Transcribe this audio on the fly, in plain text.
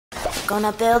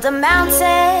Gonna build a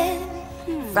mountain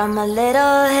from a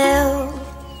little hill.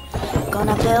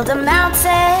 Gonna build a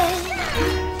mountain,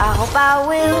 I hope I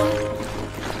will.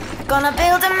 Gonna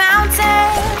build a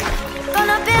mountain,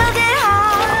 gonna build it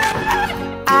high.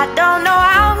 I don't know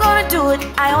how I'm gonna do it,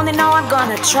 I only know I'm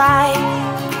gonna try.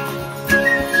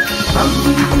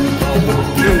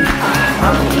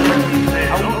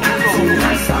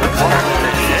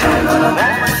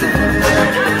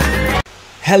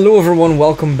 Hello everyone,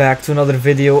 welcome back to another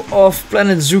video of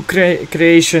Planet Zoo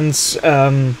creations.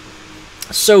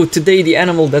 So today the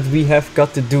animal that we have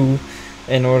got to do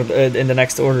in the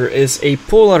next order is a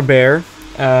polar bear.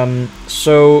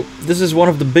 So this is one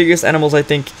of the biggest animals, I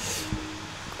think,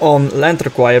 on land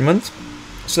requirement.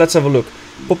 So let's have a look.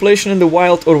 Population in the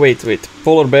wild, or wait,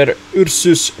 polar bear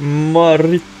Ursus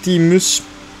maritimus.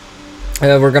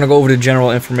 We're gonna go over the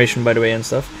general information, by the way, and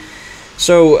stuff.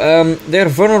 So they're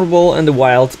vulnerable in the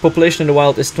wild. Population in the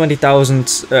wild is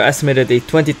 20,000, estimated at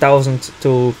 20,000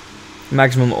 to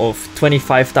maximum of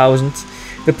 25,000.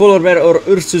 The polar bear, or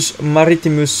Ursus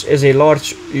maritimus, is a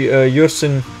large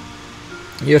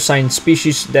ursine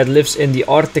species that lives in the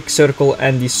Arctic Circle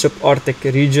and the subarctic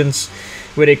regions,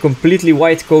 with a completely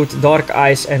white coat, dark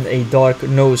eyes and a dark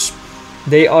nose.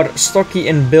 They are stocky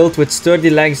in build with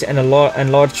sturdy legs and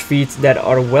large feet that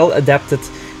are well adapted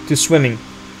to swimming.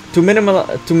 To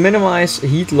minimize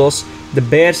heat loss, the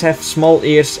bears have small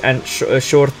ears and a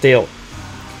short tail.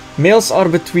 Males are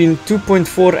between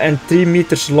 2.4 and 3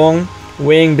 meters long,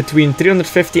 weighing between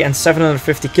 350 and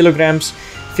 750 kilograms.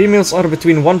 Females are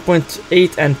between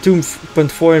 1.8 and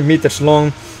 2.4 meters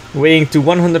long, weighing to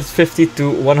 150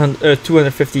 to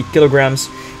 250 kilograms.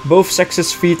 Both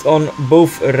sexes feed on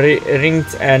both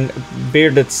ringed and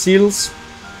bearded seals.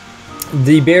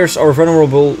 The bears are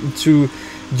vulnerable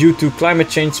due to climate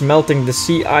change melting the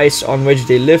sea ice on which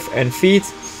they live and feed.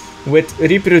 With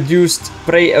reproduced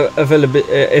prey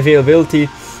availability,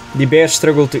 the bears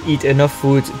struggle to eat enough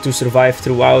food to survive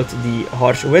throughout the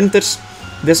harsh winters.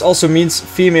 This also means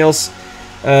females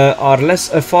are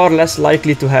far less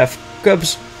likely to have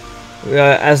cubs,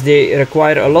 as they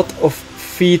require a lot of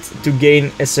feed to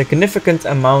gain a significant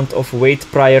amount of weight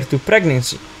prior to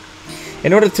pregnancy.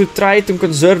 In order to try to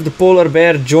conserve the polar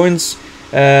bear, joins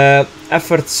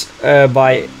efforts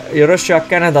by Russia,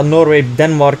 Canada, Norway,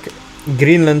 Denmark,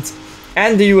 Greenland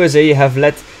and the USA have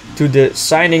led to the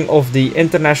signing of the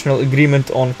International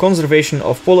Agreement on Conservation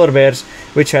of Polar Bears,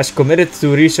 which has committed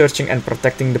to researching and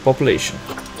protecting the population.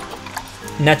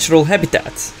 Natural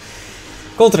habitat.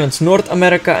 Continents: North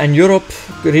America and Europe.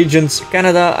 Regions: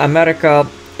 Canada, America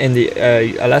in the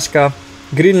Alaska,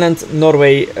 Greenland,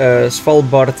 Norway,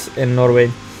 Svalbard in Norway,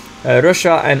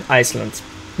 Russia and Iceland.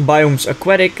 Biomes: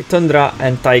 aquatic, tundra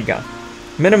and taiga.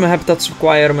 Minimum habitat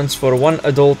requirements for one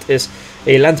adult is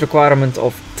a land requirement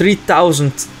of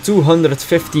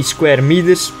 3,250 square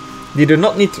meters. They do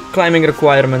not need climbing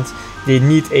requirement. They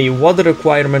need a water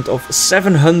requirement of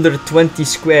 720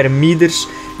 square meters.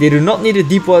 They do not need a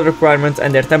deep water requirement,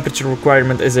 and their temperature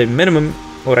requirement is a minimum,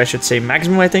 or I should say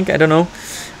maximum, I think, I don't know,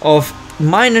 of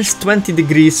minus 20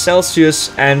 degrees Celsius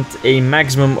and a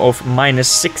maximum of minus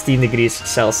 16 degrees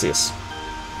Celsius.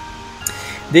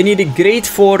 They need a grade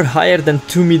 4 higher than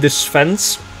 2 meters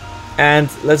fence. And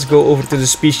let's go over to the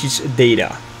species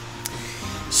data.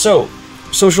 So,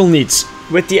 social needs.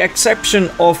 With the exception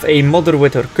of a mother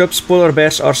with her cubs, polar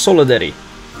bears are solitary.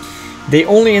 They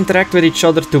only interact with each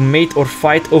other to mate or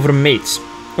fight over mates.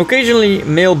 Occasionally,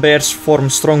 male bears form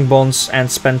strong bonds and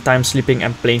spend time sleeping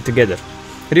and playing together.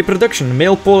 Reproduction.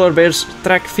 Male polar bears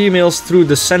track females through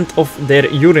the scent of their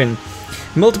urine.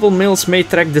 Multiple males may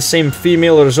track the same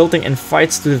female, resulting in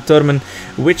fights to determine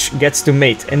which gets to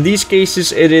mate. In these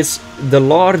cases, it is the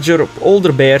larger,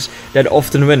 older bears that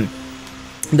often win.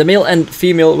 The male and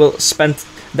female will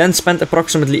then spend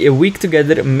approximately a week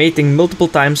together, mating multiple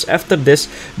times. After this,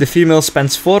 the female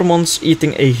spends 4 months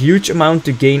eating a huge amount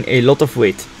to gain a lot of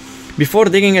weight, before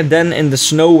digging a den in the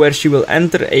snow where she will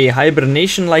enter a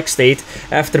hibernation-like state.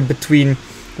 After between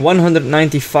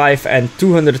 195 and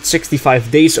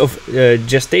 265 days of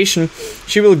gestation,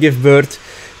 she will give birth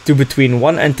to between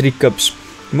 1 and 3 cubs,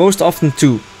 most often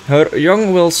 2. Her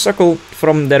young will suckle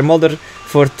from their mother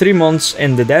for 3 months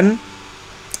in the den,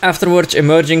 afterwards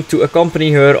emerging to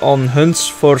accompany her on hunts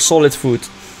for solid food.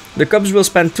 The cubs will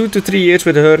spend 2 to 3 years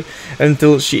with her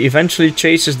until she eventually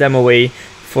chases them away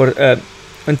for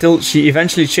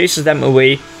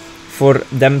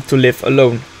them to live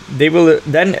alone. They will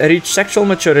then reach sexual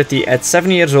maturity at 7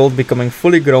 years old, becoming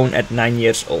fully grown at 9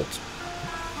 years old.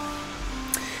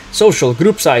 Social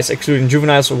group size, excluding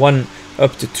juveniles, 1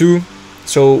 up to 2.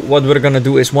 So what we're gonna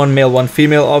do is 1 male, 1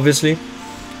 female, obviously.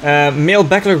 Male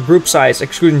backyard group size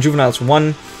excluding juveniles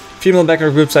 1. Female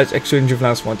backyard group size excluding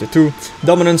juveniles 1 to 2.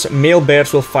 Dominance, male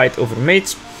bears will fight over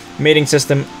mates. Mating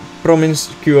system,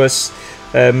 promiscuous.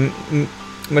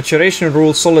 Maturation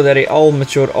rule, solitary, all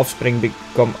mature offspring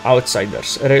become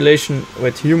outsiders. Relation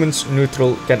with humans,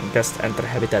 neutral, can guest enter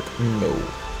habitat? No.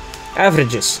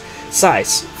 Averages.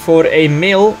 Size. For a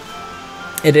male,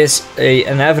 it is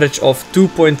an average of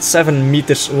 2.7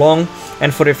 meters long,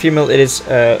 and for a female it is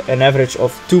an average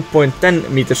of 2.10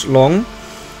 meters long.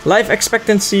 Life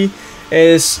expectancy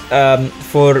is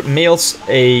for males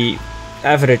a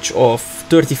average of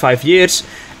 35 years,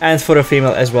 and for a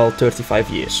female as well 35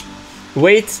 years.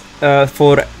 Weight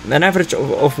for an average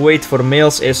of weight for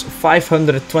males is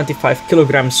 525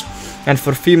 kilograms, and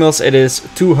for females it is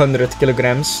 200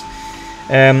 kilograms.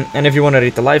 And if you want to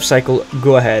read the life cycle,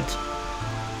 go ahead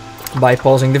by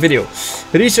pausing the video.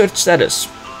 Research status.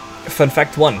 Fun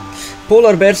fact 1.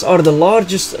 Polar bears are the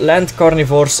largest land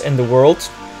carnivores in the world.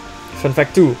 Fun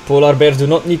fact 2. Polar bears do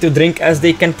not need to drink as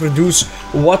they can produce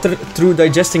water through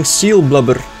digesting seal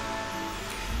blubber.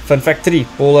 Fun fact 3.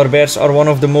 Polar bears are one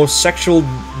of the most sexual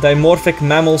dimorphic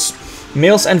mammals.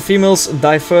 Males and females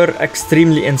differ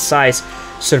extremely in size,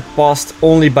 surpassed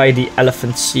only by the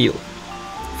elephant seal.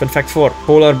 Fun fact 4.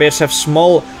 Polar bears have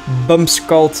small bumps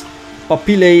called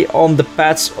papillae on the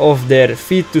pads of their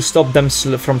feet to stop them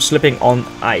from slipping on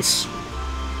ice.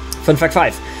 Fun fact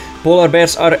 5. Polar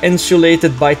bears are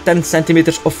insulated by 10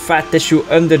 centimeters of fat tissue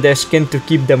under their skin to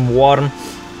keep them warm.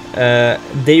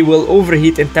 They will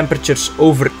overheat in temperatures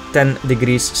over 10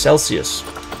 degrees Celsius.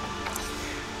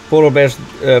 Polar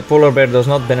bear does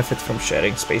not benefit from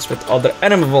sharing space with other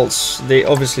animals. They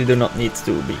obviously do not need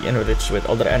to be enriched with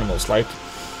other animals. Like,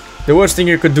 the worst thing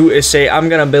you could do is say, I'm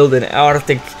gonna build an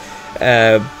Arctic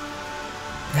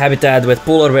habitat with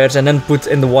polar bears and then put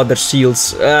in the water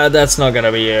seals. That's not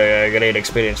gonna be a great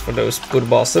experience for those poor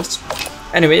bastards.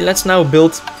 Anyway, let's now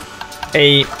build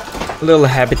a little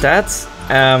habitat.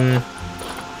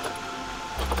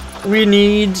 We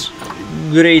need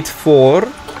grade 4.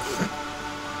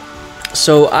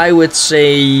 So I would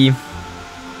say,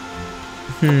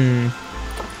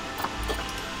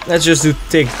 let's just do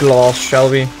thick glass, shall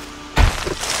we?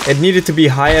 It needed to be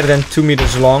higher than 2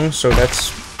 meters long, so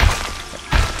that's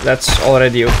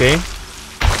already okay.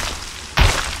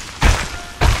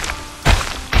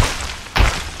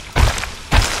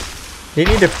 They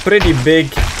need a pretty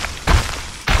big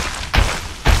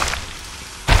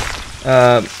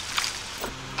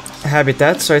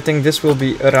habitat, so I think this will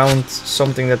be around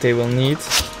something that they will need.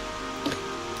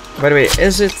 By the way,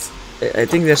 is it... I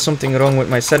think there's something wrong with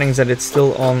my settings, that it's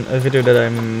still on a video that I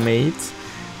made.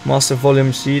 Master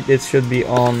volume seed, it should be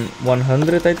on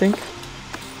 100, I think.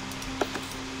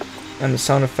 And the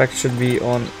sound effect should be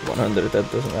on 100,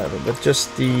 that doesn't matter. But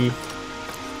just the...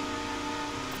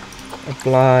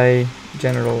 apply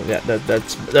general, yeah,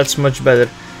 that's much better.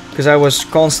 Because I was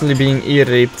constantly being ear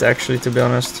raped, actually, to be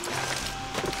honest.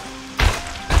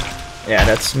 Yeah,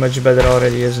 that's much better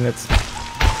already, isn't it?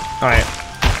 Alright.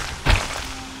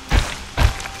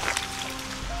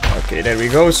 Okay, there we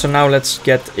go. So now let's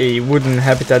get a wooden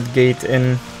habitat gate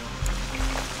in.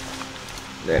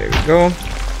 There we go.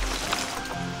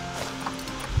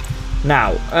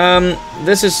 Now,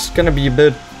 this is gonna be a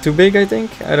bit too big, I think.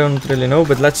 I don't really know,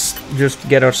 but let's just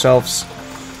get ourselves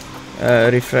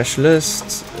refresh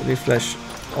list, refresh,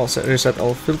 also reset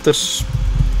all filters,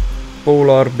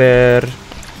 polar bear,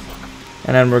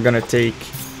 and then we're gonna take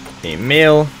a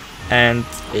male and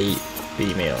a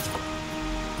female.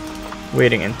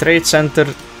 Waiting in trade center.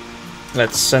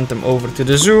 Let's send them over to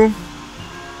the zoo.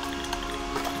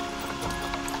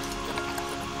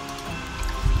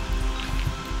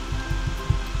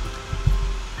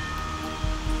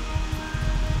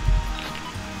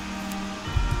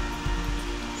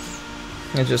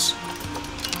 And just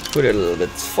put it a little bit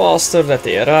faster that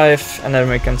they arrive, and then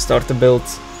we can start to build.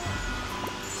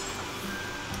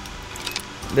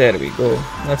 There we go.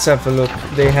 Let's have a look.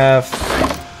 They have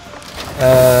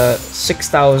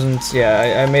 6,000.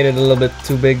 Yeah, I made it a little bit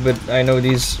too big, but I know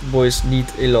these boys need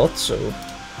a lot, so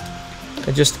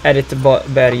I just added the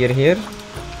barrier here.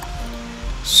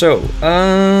 So,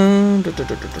 I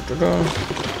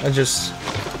just...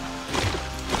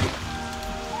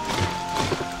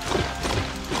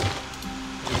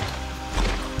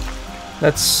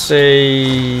 let's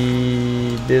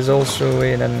say this also,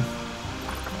 and then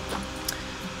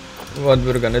what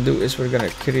we're gonna do is we're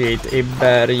gonna create a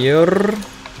barrier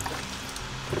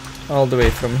all the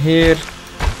way from here.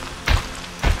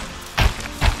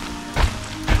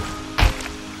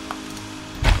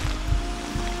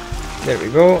 There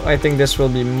we go. I think this will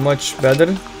be much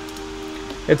better.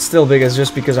 It's still big, it's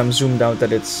just because I'm zoomed out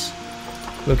that it's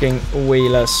looking way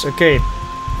less. Okay.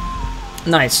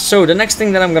 Nice. So the next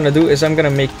thing that I'm gonna do is I'm gonna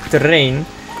make terrain.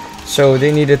 So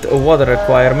they needed a water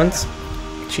requirement.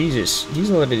 Jesus,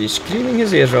 he's already screaming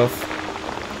his ears off.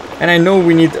 And I know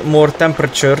we need more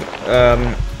temperature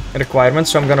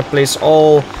requirements, so I'm gonna place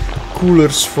all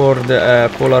coolers for the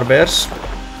polar bears.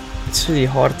 It's really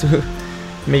hard to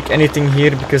make anything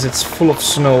here because it's full of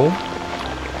snow.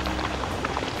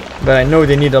 But I know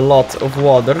they need a lot of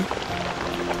water.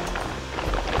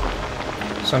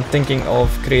 So I'm thinking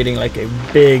of creating like a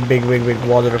big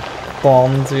water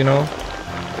pond, you know.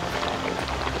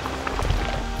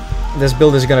 This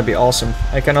build is gonna be awesome.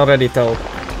 I can already tell.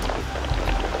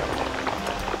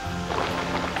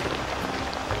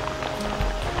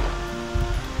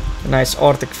 A nice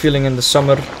Arctic feeling in the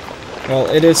summer. Well,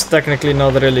 it is technically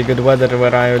not really good weather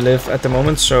where I live at the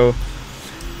moment, so...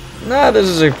 Nah, this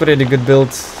is a pretty good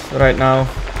build right now.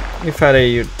 We've had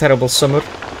a terrible summer.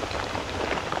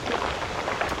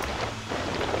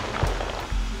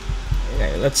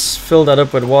 Let's fill that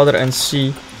up with water and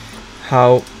see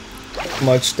how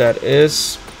much that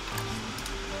is.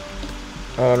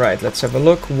 Alright, let's have a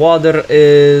look. Water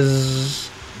is...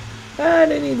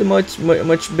 they need a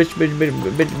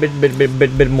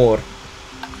bit more.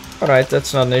 Alright,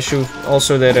 that's not an issue.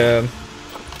 Also their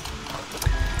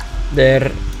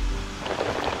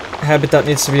habitat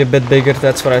needs to be a bit bigger.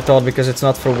 That's what I thought, because it's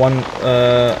not for one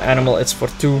animal, it's for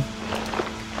two.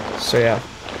 So yeah.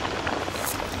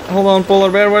 Hold on, polar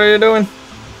bear, what are you doing?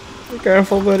 Be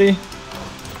careful, buddy.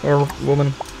 Or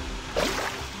woman.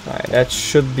 Alright, that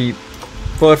should be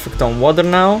perfect on water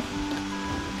now.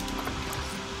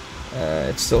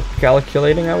 It's still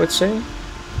calculating, I would say.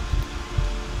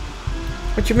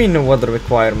 What do you mean no water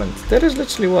requirement? There is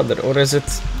literally water, or is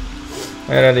it...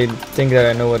 I already think that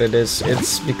I know what it is.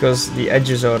 It's because the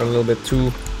edges are a little bit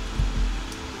too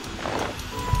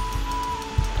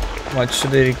much, so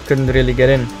they couldn't really get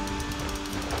in.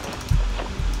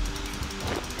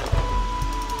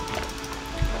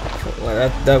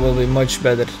 That will be much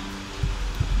better.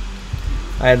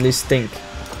 I at least think.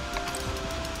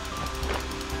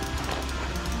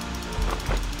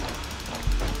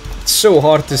 It's so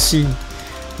hard to see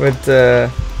with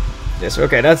this.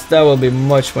 Okay, that will be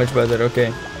much better.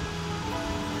 Okay.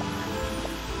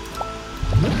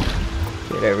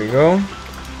 Okay, there we go.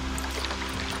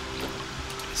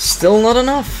 Still not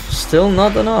enough. Still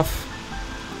not enough.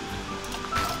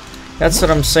 That's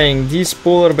what I'm saying. These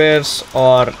polar bears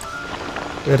are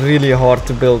really hard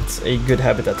to build a good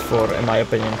habitat for, in my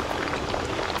opinion.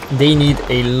 They need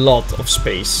a lot of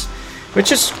space,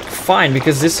 which is fine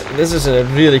because this is a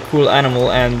really cool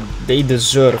animal and they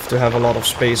deserve to have a lot of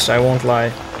space, I won't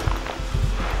lie.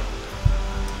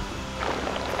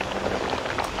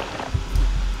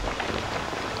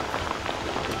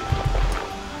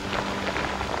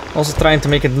 Also trying to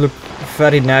make it look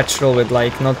very natural with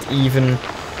like not even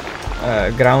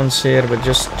grounds here, but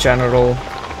just general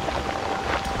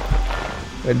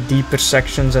with deeper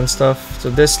sections and stuff.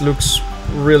 So this looks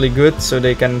really good, so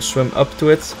they can swim up to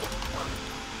it.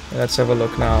 Let's have a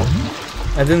look now.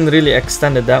 I didn't really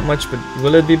extend it that much, but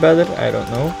will it be better? I don't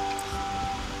know.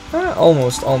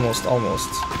 Almost.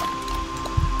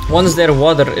 Once their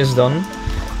water is done,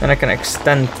 then I can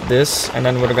extend this, and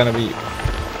then we're gonna be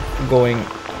going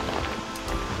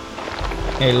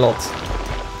a lot.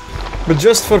 But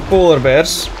just for polar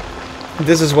bears,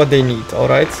 this is what they need,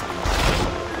 alright?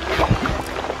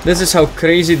 This is how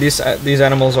crazy these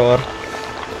animals are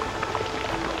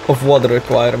of water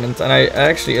requirement, and I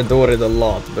actually adore it a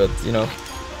lot, but you know.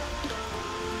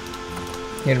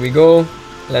 Here we go.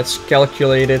 Let's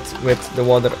calculate it with the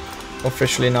water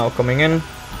officially now coming in.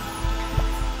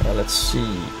 Let's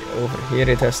see, over here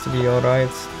it has to be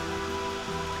alright.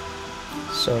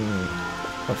 Some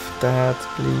of that,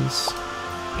 please.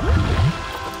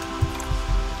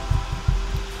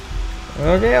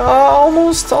 Okay,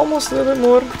 almost a little bit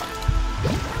more.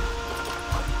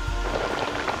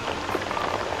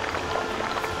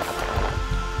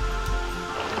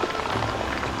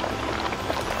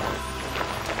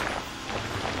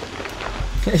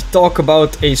 Talk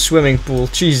about a swimming pool,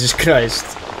 Jesus Christ.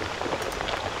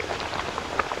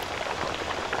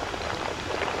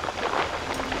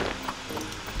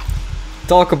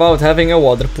 Talk about having a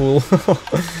water pool.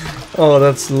 Oh,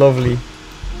 that's lovely.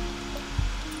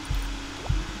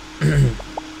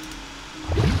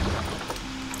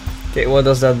 Okay, what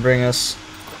does that bring us?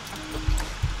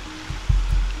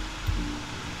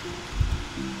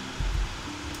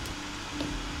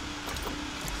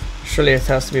 Surely it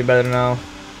has to be better now.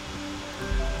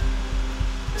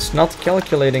 It's not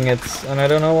calculating it, and I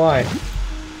don't know why.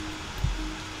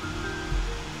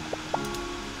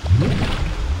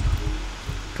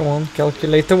 Come on,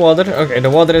 calculate the water. Okay, the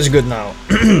water is good now.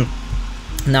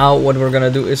 Now what we're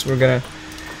gonna do is we're gonna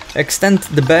extend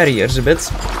the barriers a bit.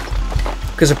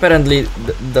 Because apparently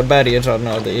the barriers are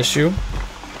now the issue.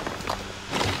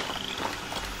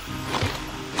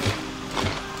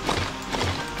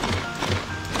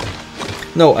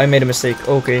 No, I made a mistake.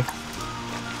 Okay.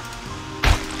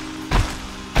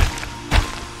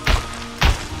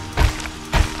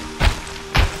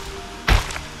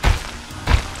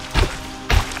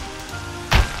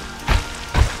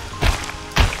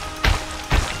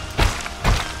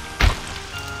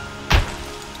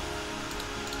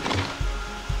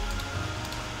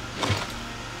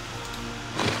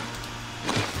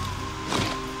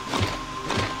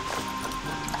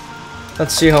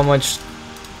 Let's see how much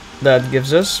that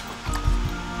gives us.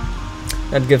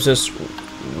 That gives us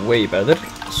way better.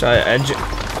 So I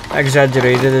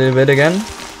exaggerated it a bit again.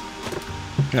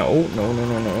 No.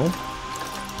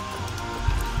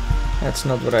 That's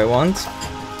not what I want.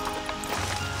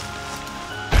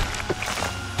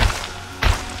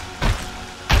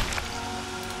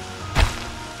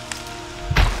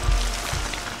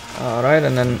 Alright,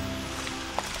 and then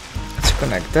let's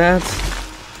connect that.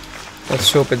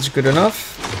 Let's hope it's good enough.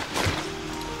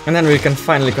 And then we can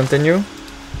finally continue.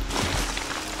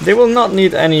 They will not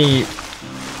need any,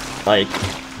 like,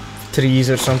 trees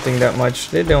or something that much.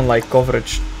 They don't like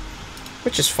coverage,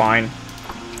 which is fine.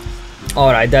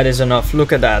 Alright, that is enough.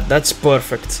 Look at that. That's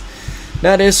perfect.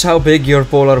 That is how big your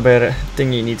polar bear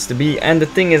thingy needs to be. And the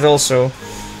thing is also,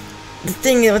 the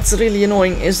thing that's really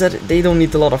annoying is that they don't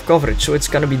need a lot of coverage. So it's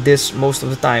gonna be this most of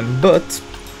the time. But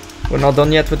we're not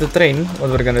done yet with the terrain.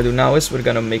 What we're gonna do now is we're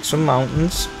gonna make some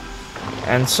mountains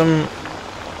and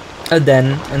a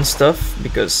den and stuff,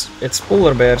 because it's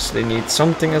polar bears, they need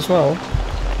something as well.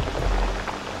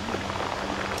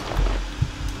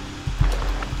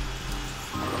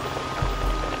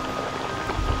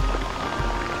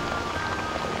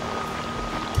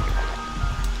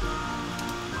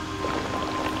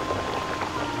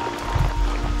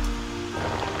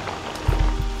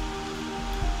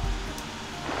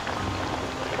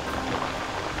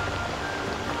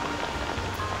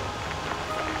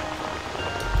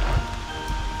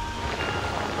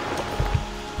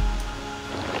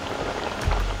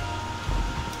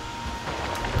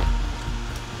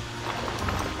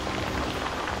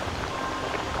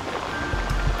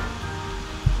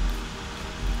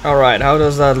 Alright, how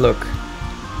does that look?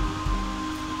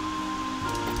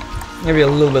 Maybe a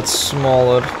little bit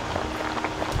smaller.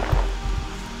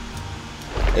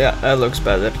 Yeah, that looks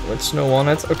better with snow on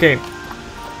it. Okay.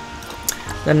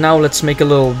 Then now let's make a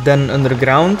little den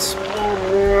underground.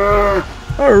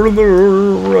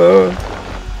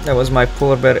 That was my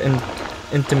polar bear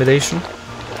intimidation.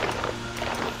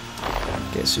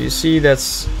 Okay, so you see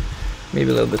that's maybe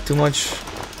a little bit too much.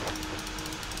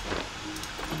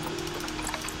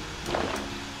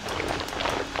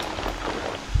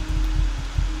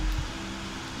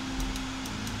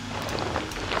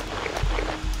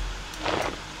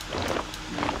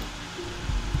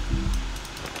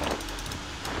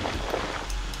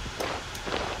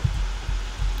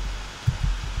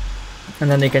 And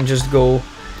then they can just go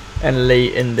and lay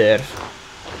in there.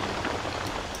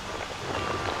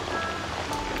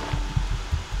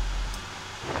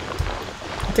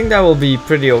 I think that will be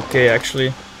pretty okay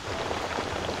actually.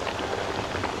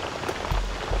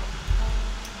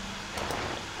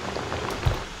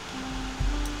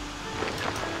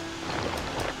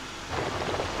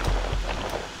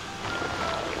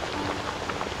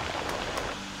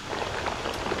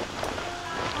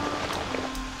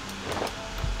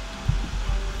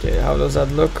 Okay, how does that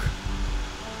look?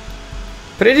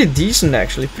 Pretty decent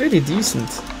actually, pretty decent.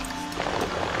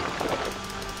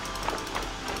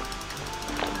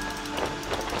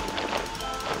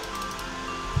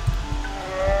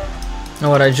 Now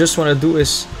what I just want to do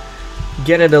is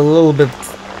get it a little bit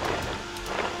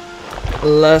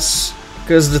less,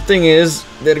 because the thing is,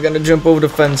 they're gonna jump over the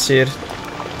fence here.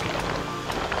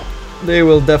 They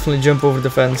will definitely jump over the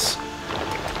fence.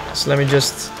 So let me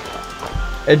just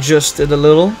adjust it a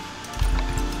little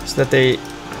so that they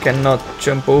cannot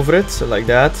jump over it, so like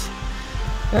that.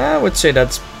 I would say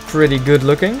that's pretty good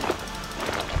looking.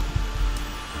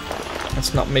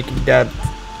 Let's not make it that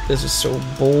this is so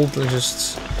bold. Let's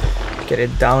just get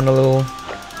it down a little.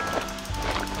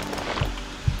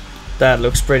 That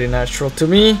looks pretty natural to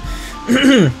me.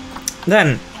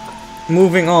 Then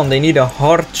moving on, they need a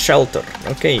hard shelter.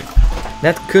 Okay,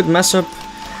 that could mess up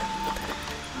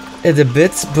it a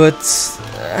bit, but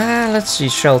let's see,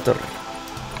 shelter.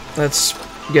 Let's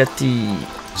get the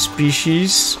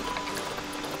species.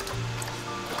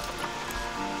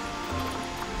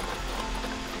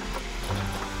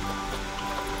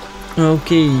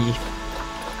 Okay.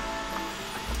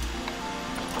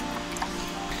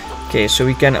 Okay, so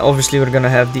we can obviously we're gonna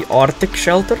have the Arctic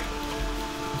shelter.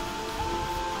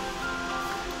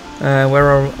 Where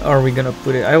are we gonna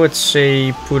put it? I would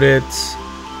say put it.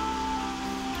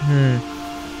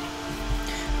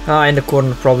 In the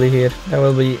corner probably here. That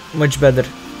will be much better.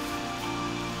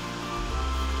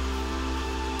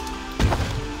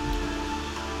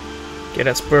 Okay,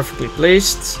 that's perfectly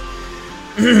placed.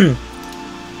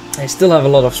 I still have a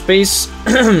lot of space,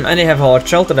 and they have a hard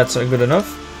shelter. That's good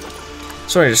enough.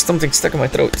 Sorry, there's something stuck in my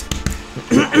throat.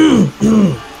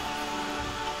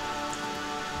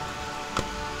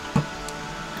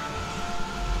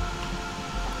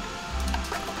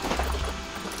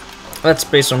 Let's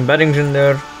place some beddings in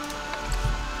there.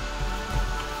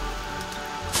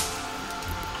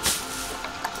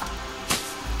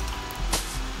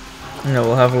 No,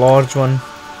 we'll have a large one.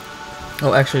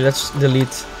 Oh, actually, let's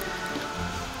delete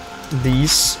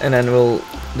these, and then we'll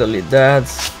delete that.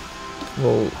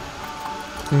 We'll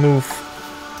move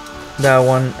that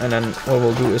one, and then what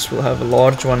we'll do is we'll have a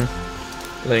large one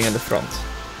laying in the front.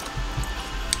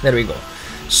 There we go.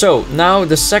 So now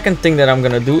the second thing that I'm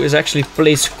gonna do is actually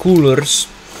place coolers,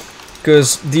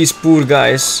 because these poor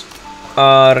guys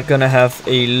are gonna have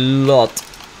a lot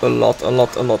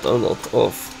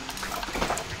of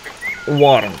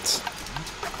warmth,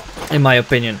 in my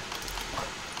opinion.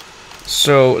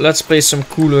 So let's place some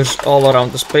coolers all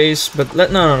around the space, but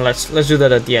let's do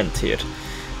that at the end here.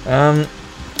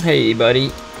 Hey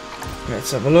buddy,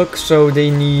 let's have a look. So they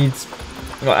need,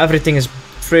 well, everything is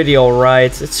pretty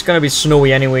alright. It's gonna be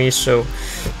snowy anyway, so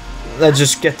let's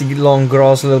just get the long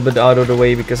grass a little bit out of the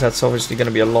way, because that's obviously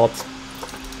gonna be a lot.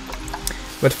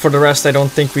 But for the rest, I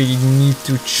don't think we need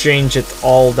to change it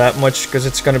all that much, because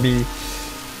it's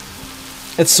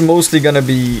mostly gonna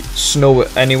be snow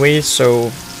anyway,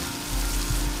 so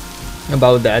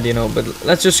about that, you know. But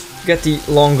let's just get the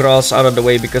long grass out of the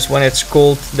way, because when it's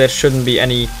cold there shouldn't be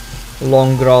any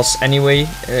long grass anyway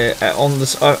on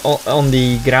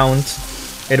the ground.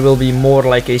 It will be more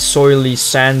like a soily,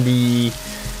 sandy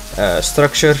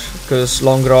structure, because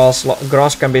long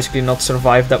grass can basically not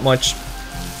survive that much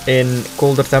in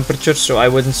colder temperatures. So I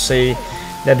wouldn't say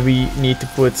that we need to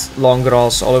put long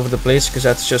grass all over the place, because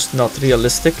that's just not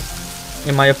realistic,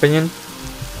 in my opinion.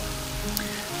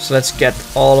 So let's get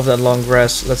all of that long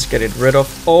grass, let's get it rid of.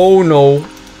 Oh no,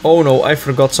 I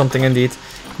forgot something indeed.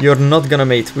 You're not gonna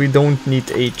mate. We don't need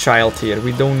a child here.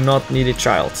 We do not need a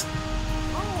child.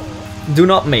 Do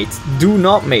not mate. Do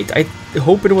not mate. I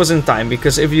hope it was in time,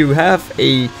 because if you have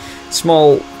a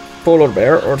small polar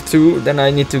bear or two, then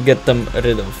I need to get them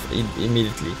rid of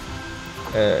immediately.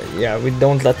 Yeah, we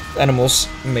don't let animals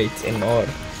mate in our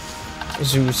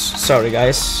zoos. Sorry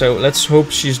guys. So let's hope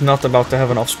she's not about to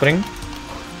have an offspring.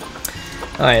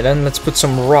 Alright, then let's put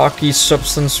some rocky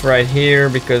substance right here,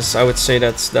 because I would say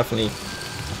that's definitely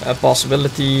a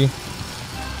possibility.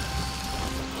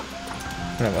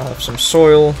 And then we'll have some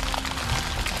soil.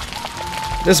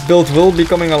 This build will be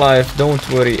coming alive, don't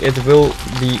worry, it will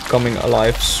be coming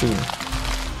alive soon.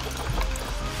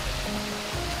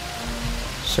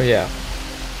 So yeah.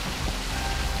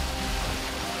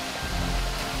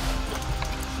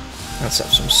 Let's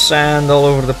have some sand all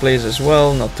over the place as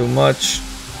well, not too much.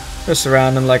 Just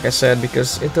random, like I said,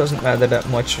 because it doesn't matter that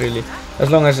much really. As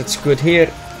long as it's good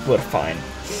here, we're fine.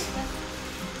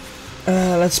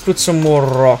 Let's put some more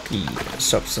rocky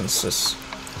substances,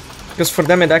 because for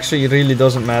them it actually really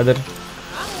doesn't matter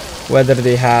whether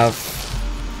they have.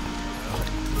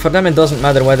 For them it doesn't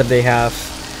matter whether they have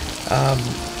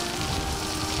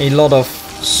a lot of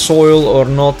soil or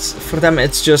not. For them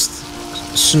it's just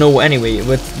snow anyway,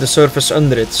 with the surface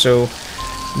under it. So,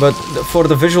 but for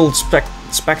the visual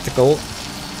spectacle,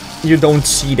 you don't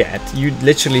see that. You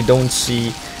literally don't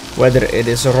see whether it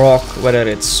is rock, whether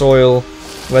it's soil,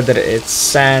 whether it's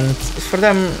sand. For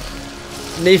them,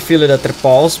 they feel it at their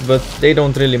paws, but they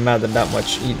don't really matter that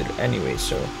much either anyway.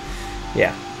 So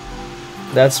yeah,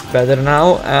 that's better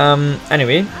now.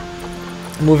 Anyway,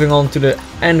 moving on to the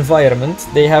environment.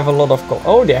 They have a lot of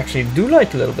oh, they actually do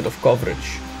like a little bit of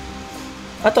coverage.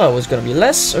 I thought it was gonna be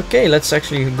less. Okay, let's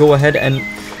actually go ahead and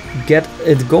get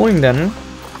it going then.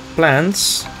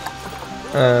 Plants.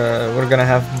 We're gonna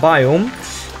have biome,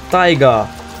 taiga,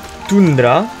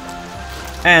 tundra,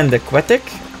 and aquatic.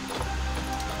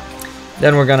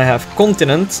 Then we're gonna have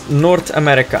continent, North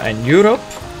America and Europe.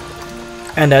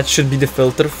 And that should be the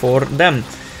filter for them.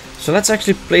 So let's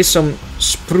actually place some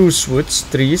spruce woods,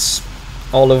 trees,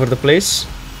 all over the place.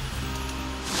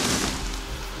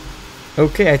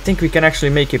 Okay, I think we can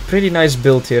actually make a pretty nice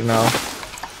build here now.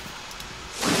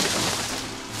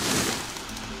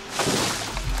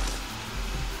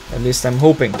 At least I'm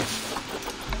hoping.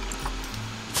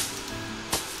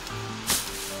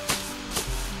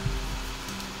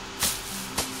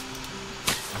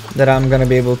 That I'm gonna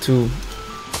be able to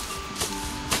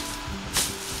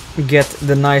get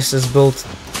the nicest build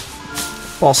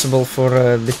possible for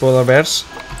the polar bears.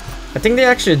 I think they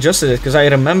actually adjusted it, because I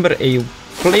remember a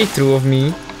playthrough of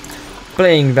me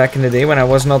playing back in the day when I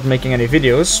was not making any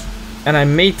videos, and I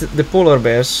made the polar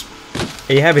bears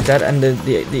a habitat, and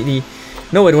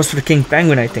no, it was for the king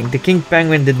penguin, I think. The king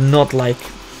penguin does not like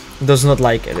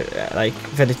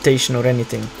vegetation or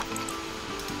anything.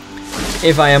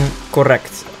 If I am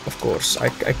correct, of course. I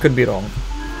could be wrong.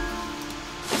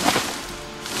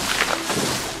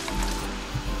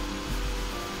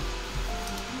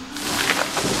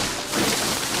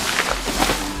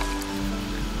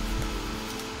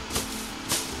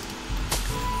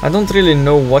 I don't really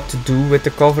know what to do with the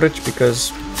coverage,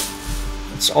 because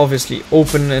it's obviously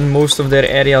open in most of their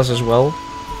areas as well.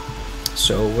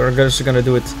 So we're just gonna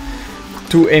do it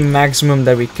to a maximum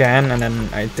that we can, and then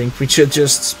I think we should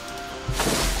just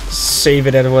save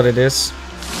it at what it is.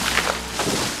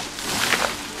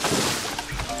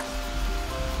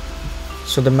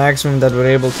 So the maximum that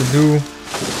we're able to do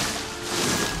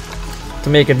to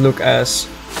make it look as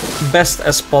best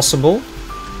as possible.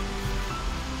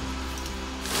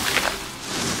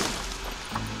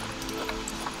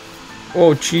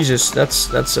 Oh Jesus,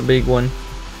 that's a big one.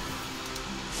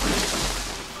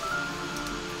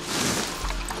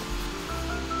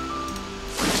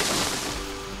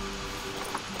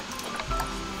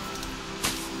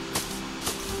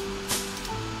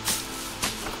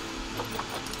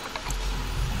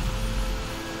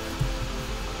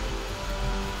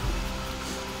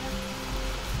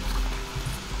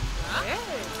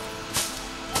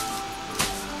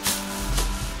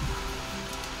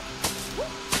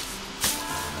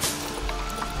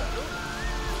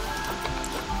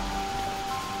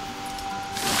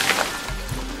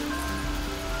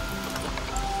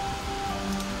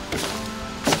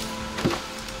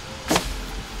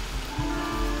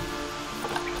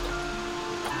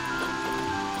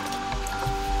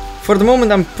 For the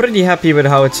moment, I'm pretty happy with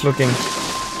how it's looking.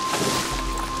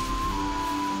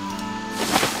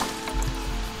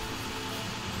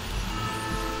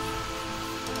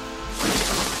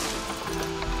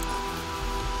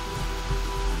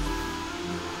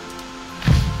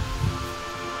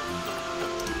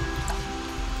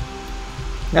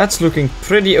 That's looking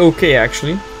pretty okay,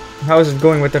 actually. How is it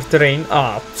going with their terrain?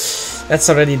 Ah, that's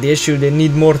already the issue. They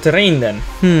need more terrain then.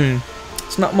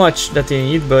 It's not much that they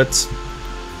need, but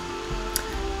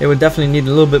they would definitely need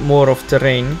a little bit more of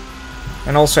terrain.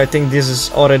 And also I think this is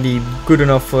already good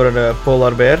enough for the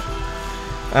polar bear.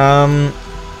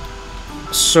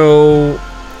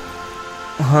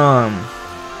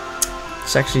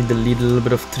 Let's actually delete a little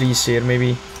bit of trees here.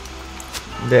 Maybe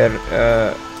their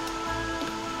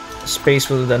space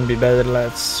will then be better.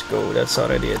 Let's go. That's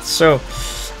already it. So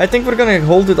I think we're gonna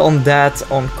hold it on that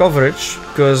on coverage,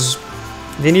 because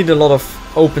they need a lot of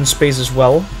open space as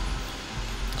well.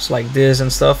 Like this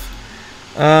and stuff.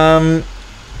 I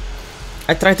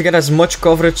try to get as much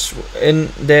coverage in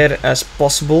there as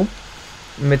possible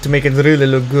to make it really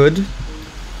look good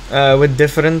with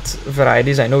different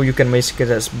varieties. I know you can make it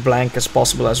as blank as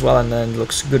possible as well, and then it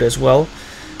looks good as well,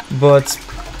 but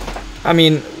I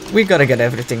mean, we gotta get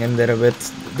everything in there a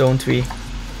bit, don't we?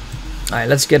 Alright,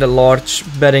 let's get a large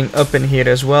bedding up in here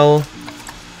as well.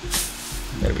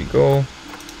 There we go.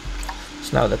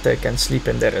 So now that they can sleep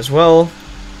in there as well.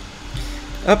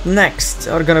 Up next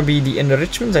are gonna be the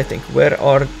enrichments, I think. Where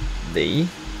are they?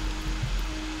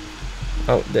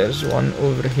 Oh, there's one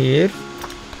over here.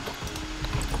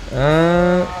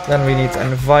 Then we need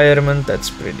environment.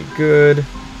 That's pretty good.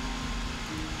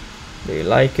 They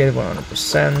like it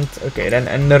 100%. Okay, then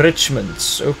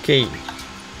enrichments. Okay.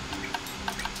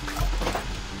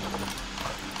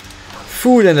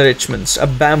 Food enrichments. A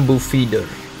bamboo feeder.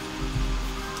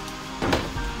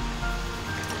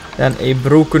 Then a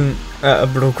broken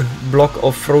block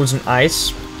of frozen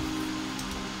ice.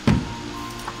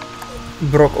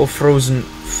 Block of frozen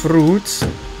fruit.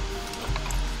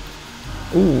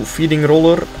 Ooh, feeding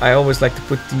roller. I always like to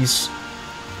put these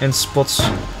in spots.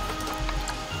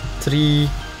 3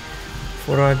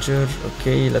 forager.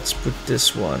 Okay, let's put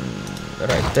this one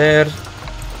right there.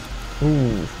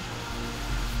 Ooh.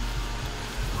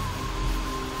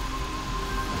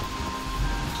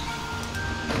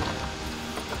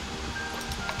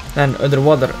 And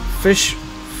underwater fish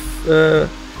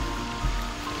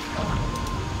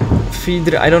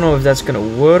feeder. I don't know if that's gonna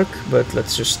work, but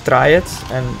let's just try it.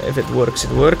 And if it works,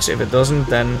 it works. If it doesn't,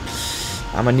 then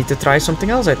I'm gonna need to try something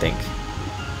else, I think.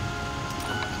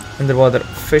 underwater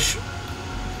fish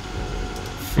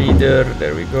feeder.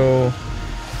 There we go.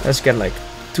 Let's get like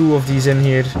 2 of these in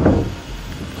here.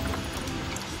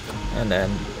 And then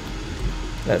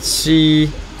let's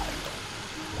see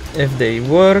if they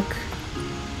work.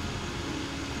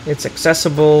 It's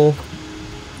accessible.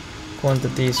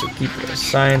 Quantity, so keep it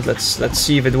assigned. Let's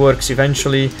see if it works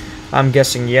eventually. I'm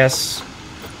guessing yes.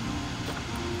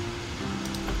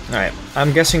 Alright,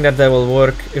 I'm guessing that will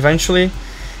work eventually.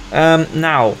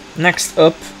 Now, next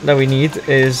up that we need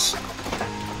is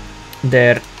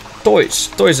their toys.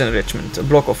 Toys enrichment. A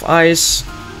block of ice.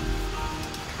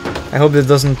 I hope that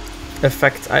doesn't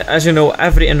affect... as you know,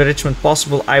 every enrichment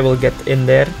possible I will get in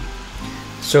there.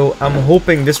 So I'm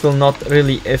hoping this will not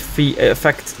really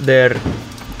affect their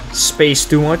space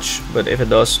too much. But if it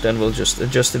does, then we'll just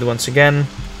adjust it once again.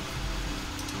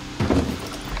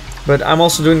 But I'm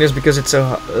also doing this because it's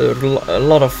a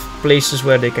lot of places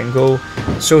where they can go.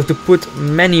 So to put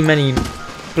many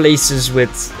places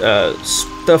with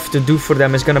stuff to do for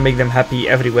them is gonna make them happy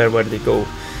everywhere where they go.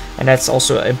 And that's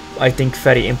also, I think,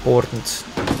 very important.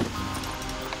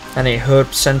 And a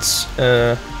herb sense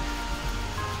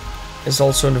is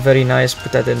also very nice.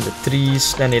 Put that in the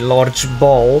trees. Then a large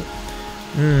ball.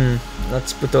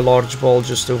 Let's put a large ball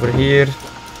just over here.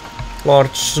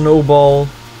 Large snowball.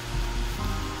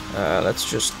 Let's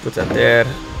just put that there.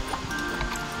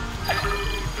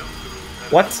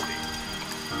 What?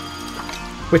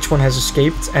 Which one has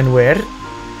escaped and where?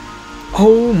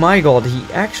 Oh my god, he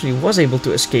actually was able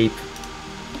to escape.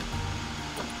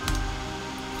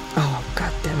 Oh,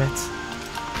 god damn it.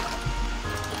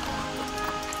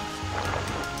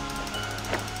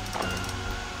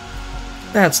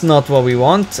 That's not what we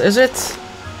want, is it?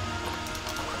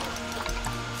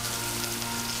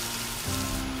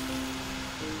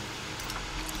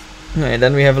 Okay,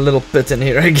 then we have a little pit in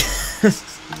here, I guess.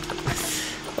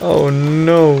 Oh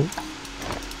no.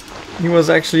 He was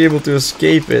actually able to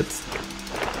escape it.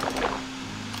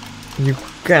 You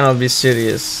cannot be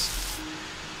serious.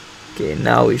 Okay,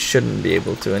 now we shouldn't be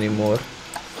able to anymore.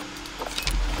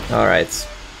 Alright.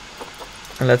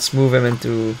 And let's move him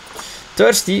into...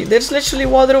 Thirsty? There's literally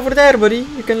water over there, buddy.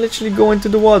 You can literally go into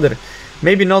the water.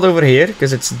 Maybe not over here,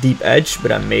 because it's deep edge,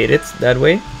 but I made it that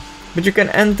way. But you can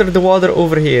enter the water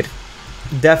over here.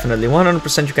 Definitely,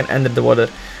 100% you can enter the water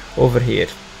over here.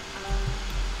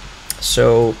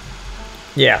 So,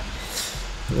 yeah.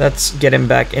 Let's get him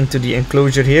back into the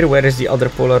enclosure here. Where is the other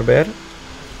polar bear?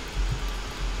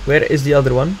 Where is the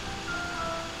other one?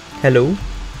 Hello?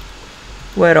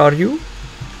 Where are you?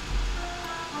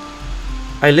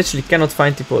 I literally cannot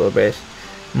find the polar bear.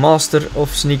 Master of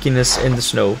sneakiness in the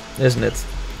snow, isn't it?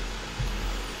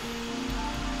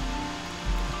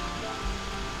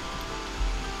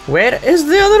 Where is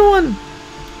the other one?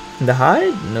 The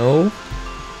hide? No.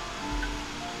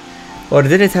 Or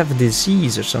did it have a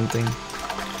disease or something?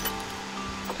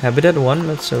 Habitat 1,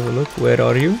 let's have a look. Where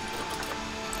are you?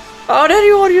 Oh, there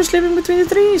you are! You're sleeping between the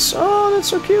trees! Oh, that's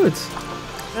so cute!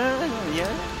 Yeah.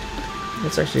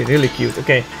 That's actually really cute.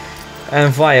 Okay.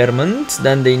 Environment.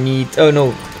 Then they need... Oh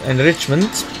no,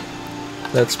 enrichment.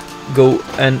 Let's go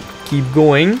and keep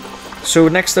going. So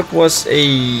next up was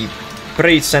a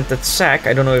prey-scented sack.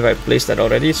 I don't know if I placed that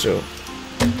already, so...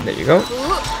 There you go.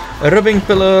 A rubbing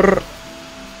pillar.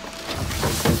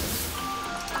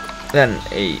 Then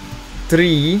a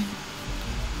tree.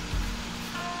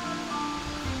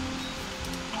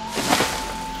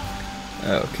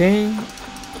 Okay.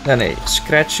 Then a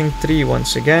scratching tree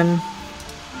once again.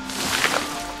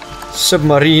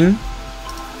 Submarine.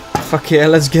 Fuck yeah,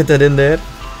 let's get that in there.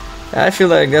 I feel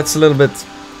like that's a little bit...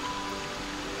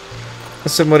 A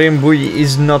submarine buoy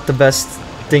is not the best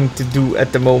thing to do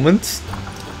at the moment.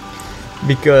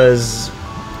 Because...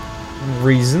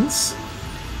 reasons.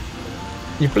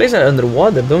 You place it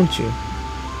underwater, don't you?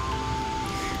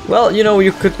 Well, you know,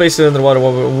 you could place it underwater.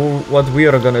 What we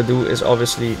are gonna do is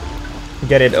obviously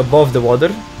get it above the water.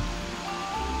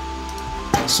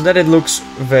 So that it looks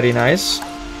very nice.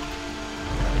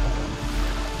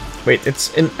 Wait,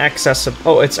 it's inaccessible.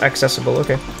 Oh, it's accessible,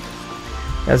 okay.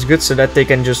 That's good, so that they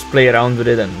can just play around with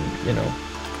it and, you know,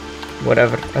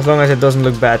 whatever. As long as it doesn't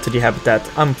look bad to the habitat,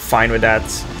 I'm fine with that.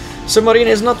 Submarine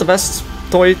is not the best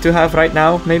toy to have right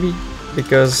now, maybe,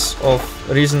 because of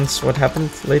reasons what happened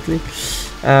lately.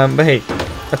 But hey,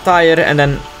 a tire and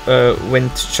then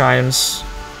wind chimes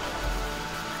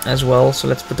as well. So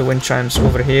let's put the wind chimes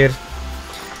over here.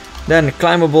 Then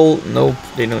climbable, nope,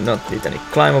 they do not need any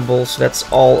climbable, so that's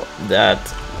all that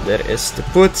there is to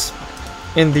put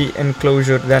in the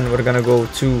enclosure. Then we're gonna go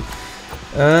to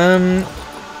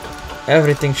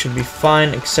everything should be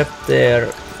fine except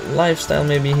their lifestyle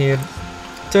maybe here.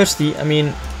 Thirsty, I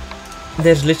mean,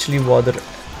 There's literally water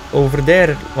over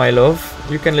there, my love.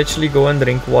 You can literally go and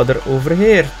drink water over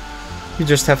here. You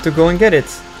just have to go and get it.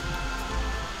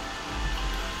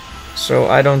 So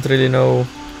I don't really know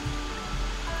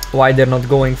why they're not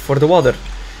going for the water.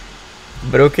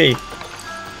 But okay.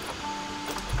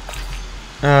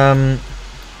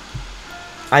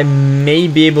 I may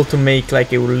be able to make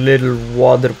like a little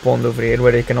water pond over here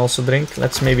where they can also drink.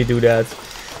 Let's maybe do that.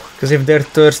 Because if they're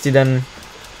thirsty, then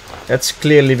that's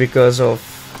clearly because of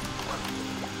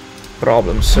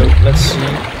problems. So let's see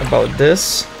about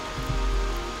this.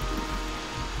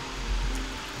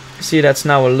 See, that's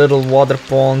now a little water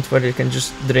pond where they can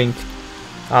just drink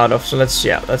out of. So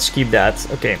let's keep that.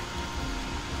 Okay.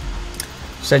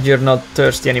 Said you're not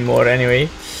thirsty anymore anyway.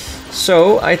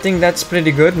 So I think that's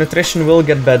pretty good. Nutrition will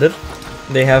get better.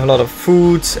 They have a lot of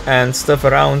food and stuff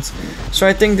around. So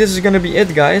I think this is gonna be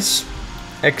it, guys.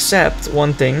 Except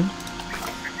one thing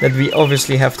that we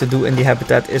obviously have to do in the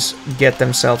habitat is get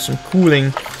themselves some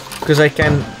cooling. Because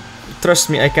trust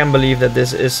me, I can believe that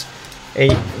this is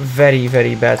a very,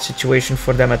 very bad situation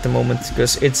for them at the moment.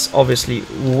 Because it's obviously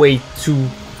way too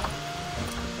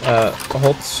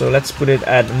hot. So let's put it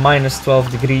at minus 12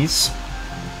 degrees.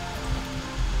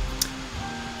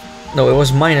 No, it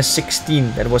was minus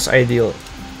 16. That was ideal.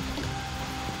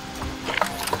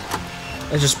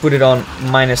 Let's just put it on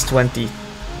minus 20.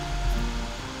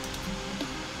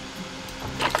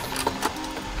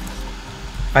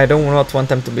 I do not want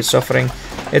them to be suffering.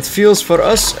 It feels for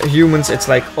us humans, it's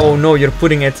like, oh no, you're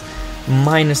putting it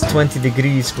minus 20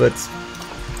 degrees. But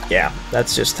yeah,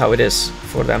 that's just how it is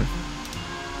for them.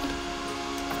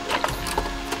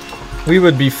 We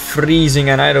would be freezing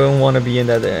and I don't want to be in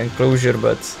that enclosure,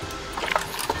 but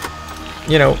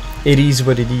you know, it is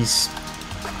what it is.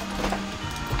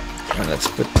 And let's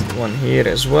put one here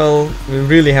as well. We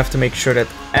really have to make sure that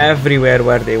everywhere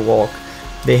where they walk,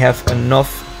 they have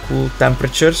enough cool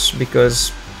temperatures,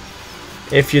 because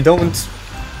if you don't,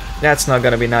 that's not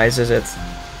gonna be nice, is it?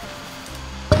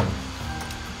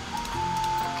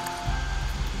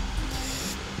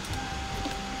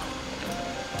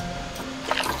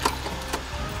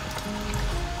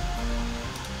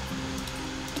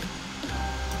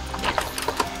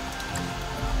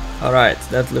 Alright,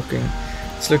 it's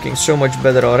looking so much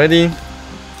better already.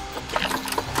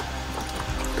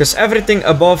 Because everything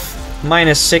above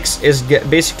minus 6 is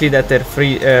basically that they're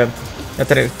that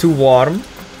they're too warm.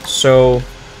 So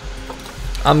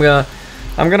I'm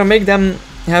gonna make them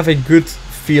have a good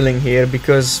feeling here,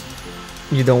 because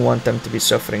you don't want them to be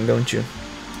suffering, don't you?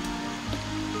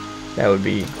 That would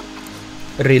be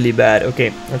really bad.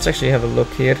 Okay, let's actually have a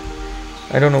look here.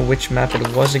 I don't know which map it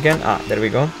was again. Ah, there we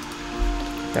go.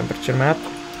 Temperature map.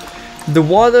 The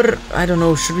water, I don't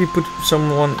know, should we put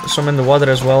some in the water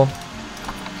as well?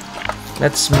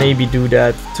 Let's maybe do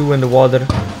that. 2 in the water.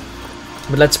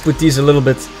 But let's put these a little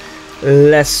bit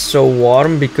less so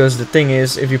warm, because the thing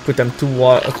is, if you put them too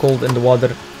cold in the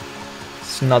water,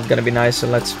 it's not gonna be nice. So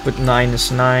let's put 9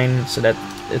 is 9, so that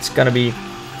it's gonna be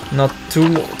not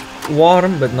too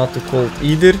warm but not too cold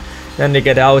either. Then they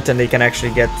get out and they can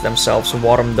actually get themselves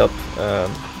warmed up.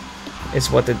 Is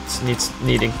what it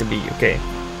needing to be. Okay.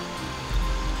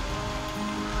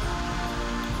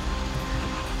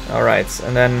 Alright,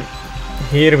 and then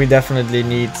here we definitely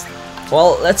need,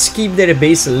 well, let's keep their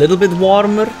base a little bit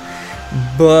warmer,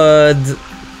 but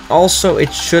also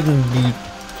it shouldn't be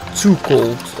too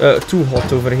cold, too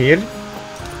hot over here.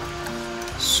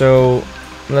 So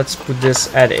let's put this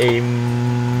at a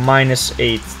minus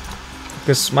 8,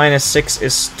 because minus 6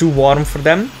 is too warm for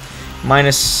them.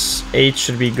 Minus 8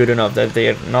 should be good enough, that they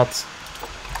are not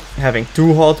having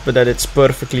too hot, but that it's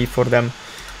perfectly for them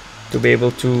to be able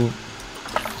to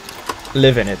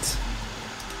live in it.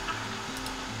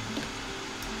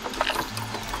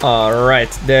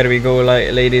 Alright, there we go,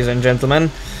 ladies and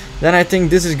gentlemen. Then I think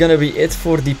this is gonna be it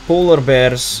for the polar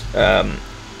bears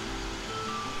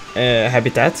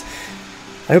habitat.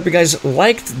 I hope you guys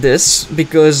liked this,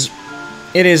 because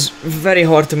it is very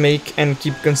hard to make and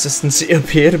keep consistency up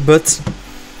here, but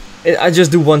I just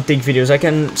do one take videos. I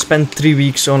can spend 3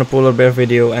 weeks on a polar bear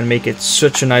video and make it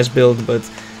such a nice build, but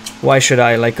why should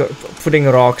I? Like putting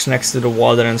rocks next to the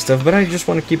water and stuff, but I just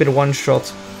want to keep it a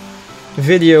one-shot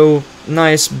video,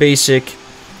 nice, basic,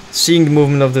 seeing the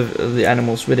movement of the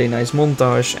animals with a nice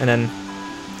montage, and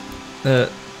then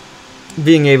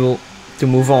being able to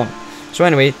move on. So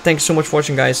anyway, thanks so much for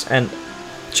watching, guys, and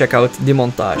check out the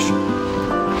montage.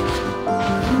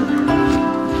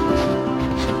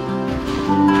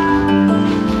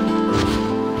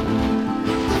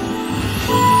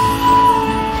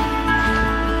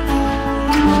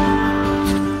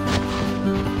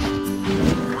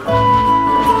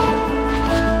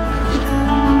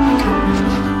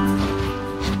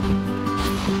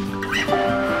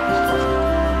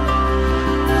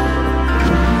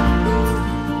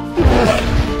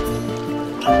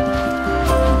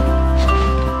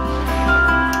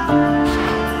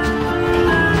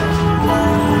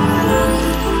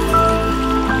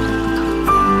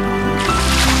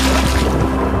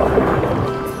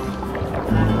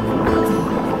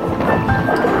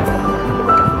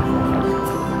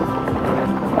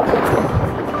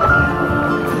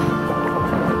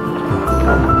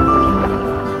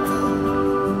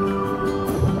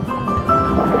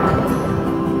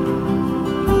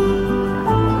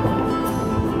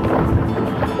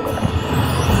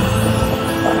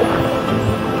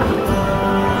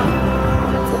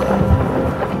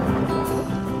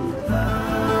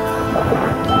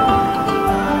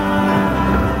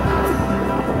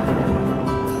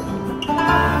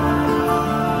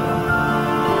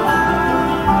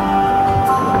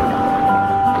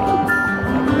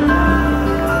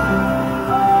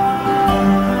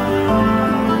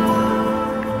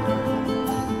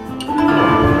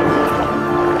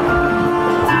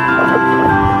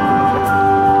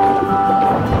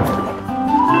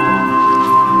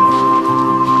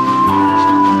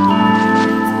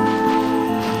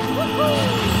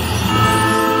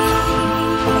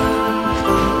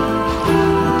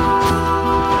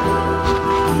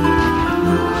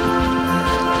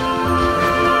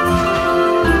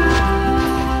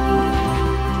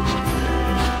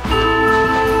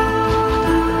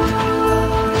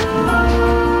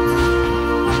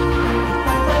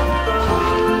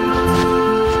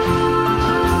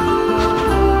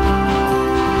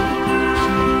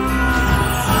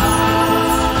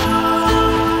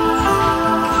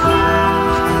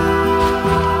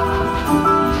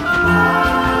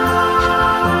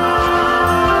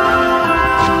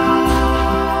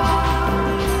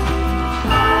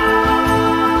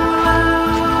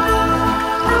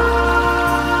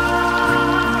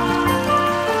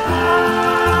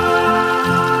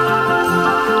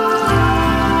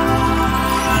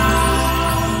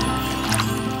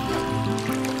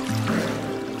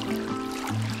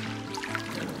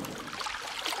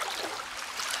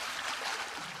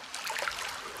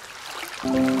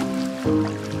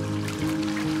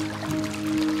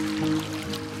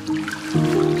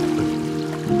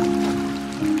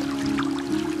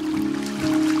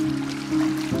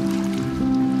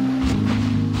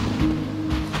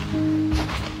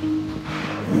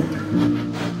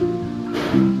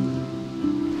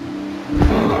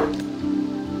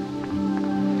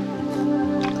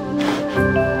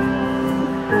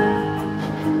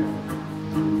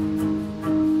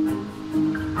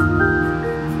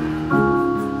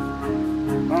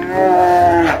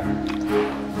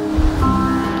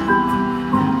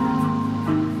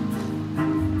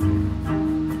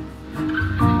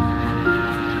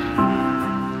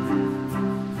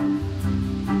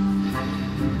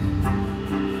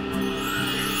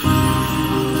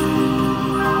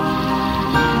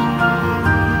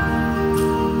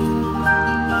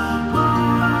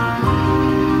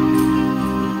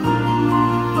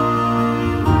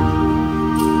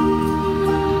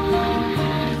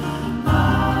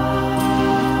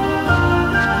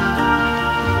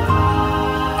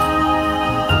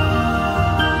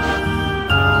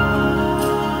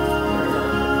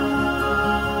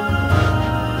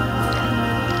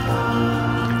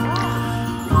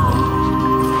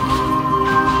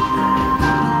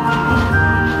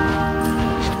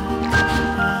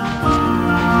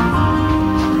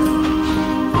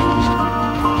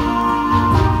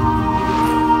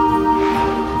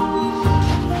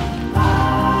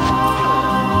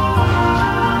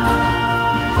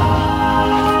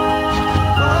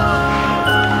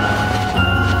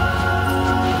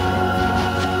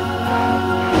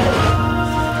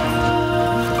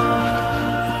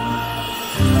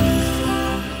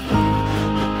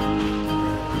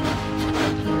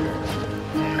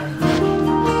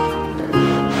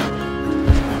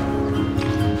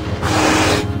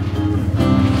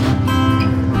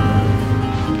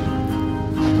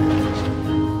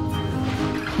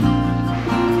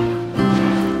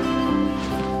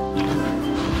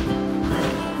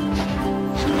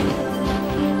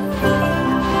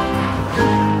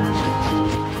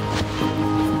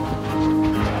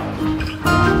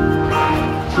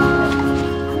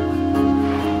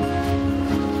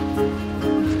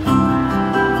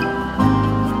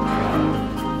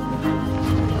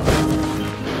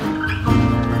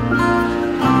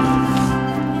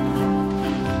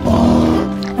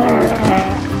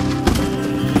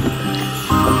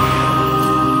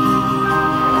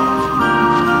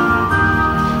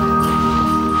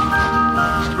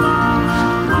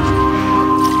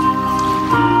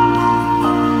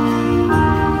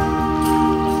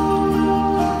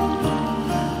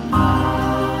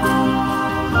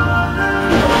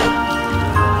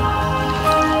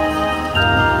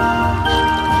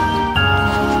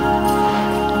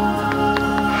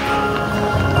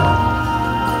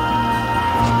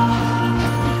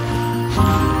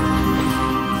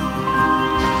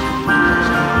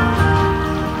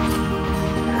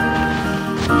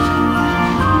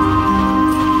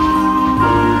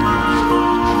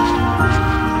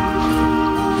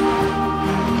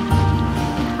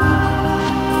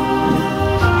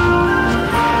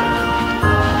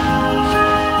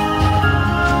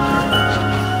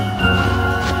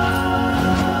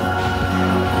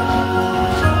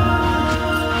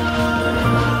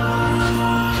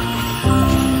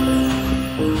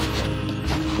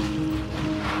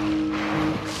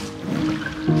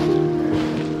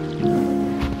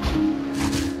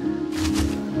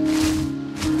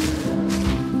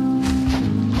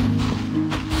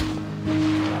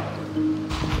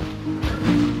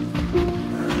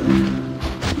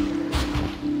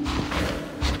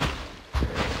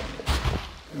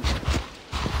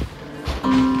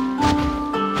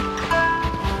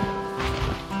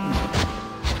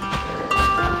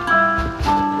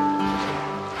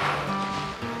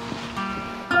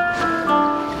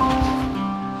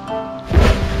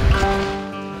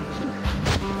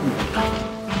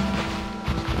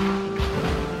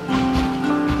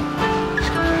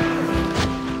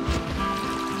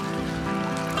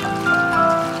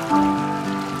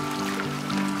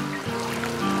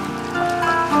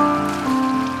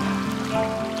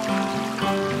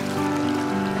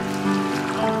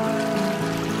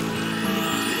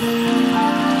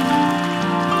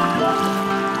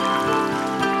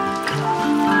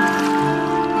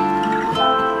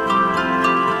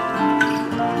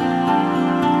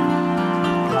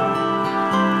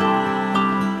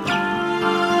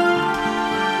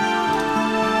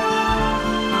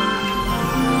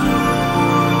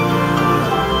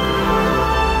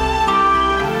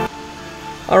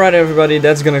 Alright everybody,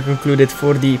 that's gonna conclude it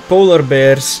for the polar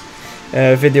bears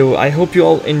video. I hope you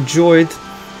all enjoyed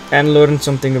and learned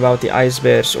something about the ice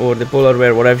bears or the polar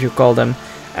bear, whatever you call them.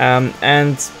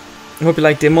 And I hope you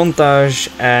liked the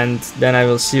montage, and then I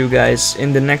will see you guys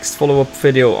in the next follow-up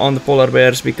video on the polar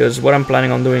bears, because what I'm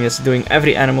planning on doing is doing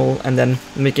every animal and then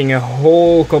making a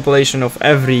whole compilation of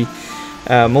every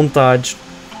montage,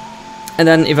 and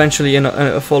then eventually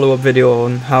a follow-up video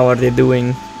on how are they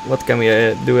doing, what can we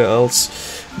do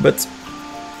else. But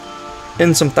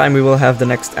in some time we will have the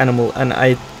next animal, and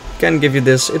I can give you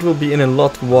this, it will be in a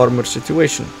lot warmer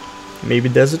situation. Maybe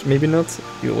desert, maybe not,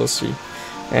 you will see.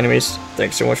 Anyways,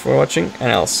 thanks so much for watching,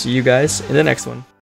 and I'll see you guys in the next one.